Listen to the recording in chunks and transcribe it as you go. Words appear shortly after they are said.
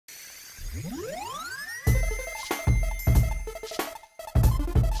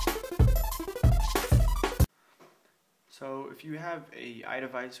So if you have a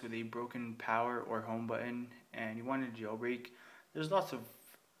iDevice with a broken power or home button and you want to jailbreak, there's lots of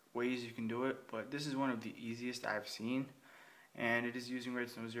ways you can do it, but this is one of the easiest I've seen, and it is using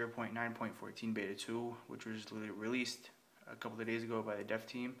Redstone 0.9.14 Beta 2, which was released a couple of days ago by the dev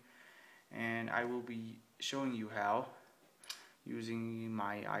team, and I will be showing you how using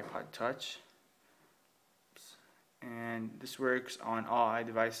my iPod Touch. And this works on all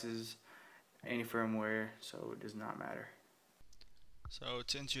iDevices, any firmware, so it does not matter. So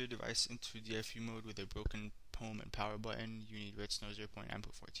to enter your device into DFU mode with a broken home and power button, you need Redstone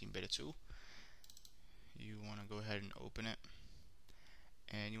 0.9.14 Beta 2. You want to go ahead and open it,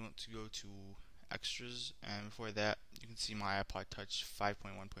 and you want to go to extras, and before that you can see my iPod Touch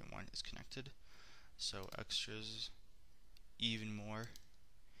 5.1.1 is connected. So extras, even more,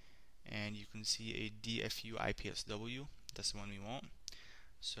 and you can see a DFU IPSW. That's the one we want.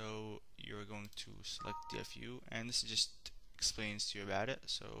 So you're going to select DFU, and this just explains to you about it,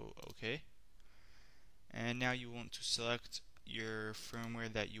 so okay. And now you want to select your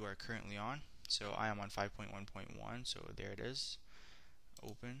firmware that you are currently on. So I am on 5.1.1, so there it is.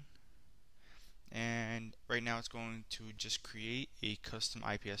 Open. And right now it's going to just create a custom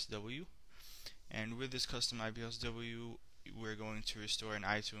IPSW. And with this custom IPSW, we're going to restore in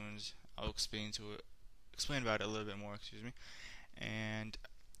iTunes. I'll explain about it a little bit more, excuse me. And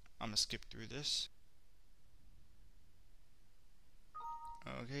I'm gonna skip through this.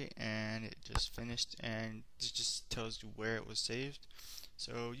 Okay, and it just finished, and this just tells you where it was saved.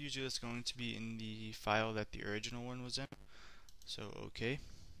 So usually it's going to be in the file that the original one was in. So okay,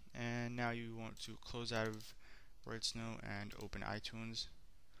 and now you want to close out of Redstone and open iTunes,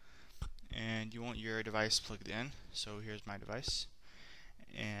 and you want your device plugged in. So here's my device,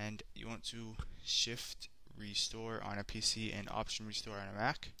 and you want to shift restore on a PC and option restore on a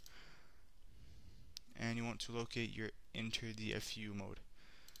Mac, and you want to locate your enter DFU mode.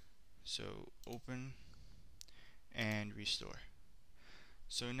 So open and restore.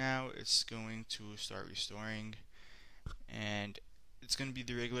 So now it's going to start restoring, and it's going to be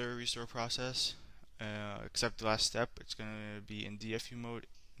the regular restore process, except the last step. It's going to be in DFU mode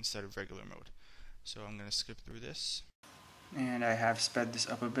instead of regular mode. So I'm going to skip through this. And I have sped this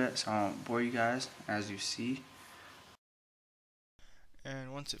up a bit so I won't bore you guys, as you see.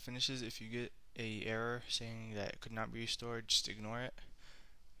 And once it finishes, if you get a error saying that it could not be restored, just ignore it,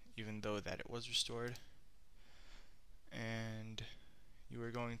 even though that it was restored. And you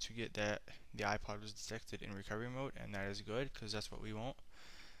are going to get that the iPod was detected in recovery mode, and that is good because that's what we want.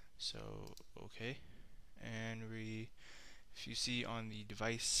 So okay, and if you see on the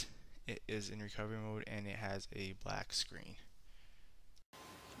device, it is in recovery mode and it has a black screen.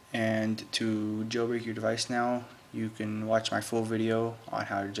 And to jailbreak your device now, you can watch my full video on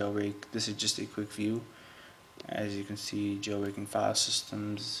how to jailbreak. This is just a quick view. As you can see, jailbreaking file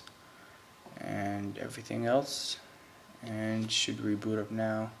systems and everything else, and should reboot up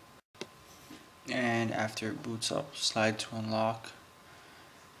now. And after it boots up, slide to unlock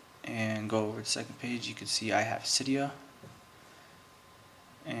and go over to the second page. You can see I have Cydia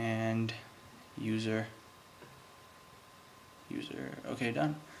and user. Okay,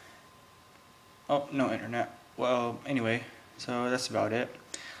 done. Oh, no internet. Well, anyway, so that's about it.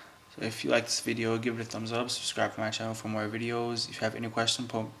 So if you like this video, give it a thumbs up, subscribe to my channel for more videos. If you have any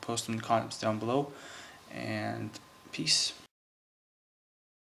questions, post them in the comments down below, and peace.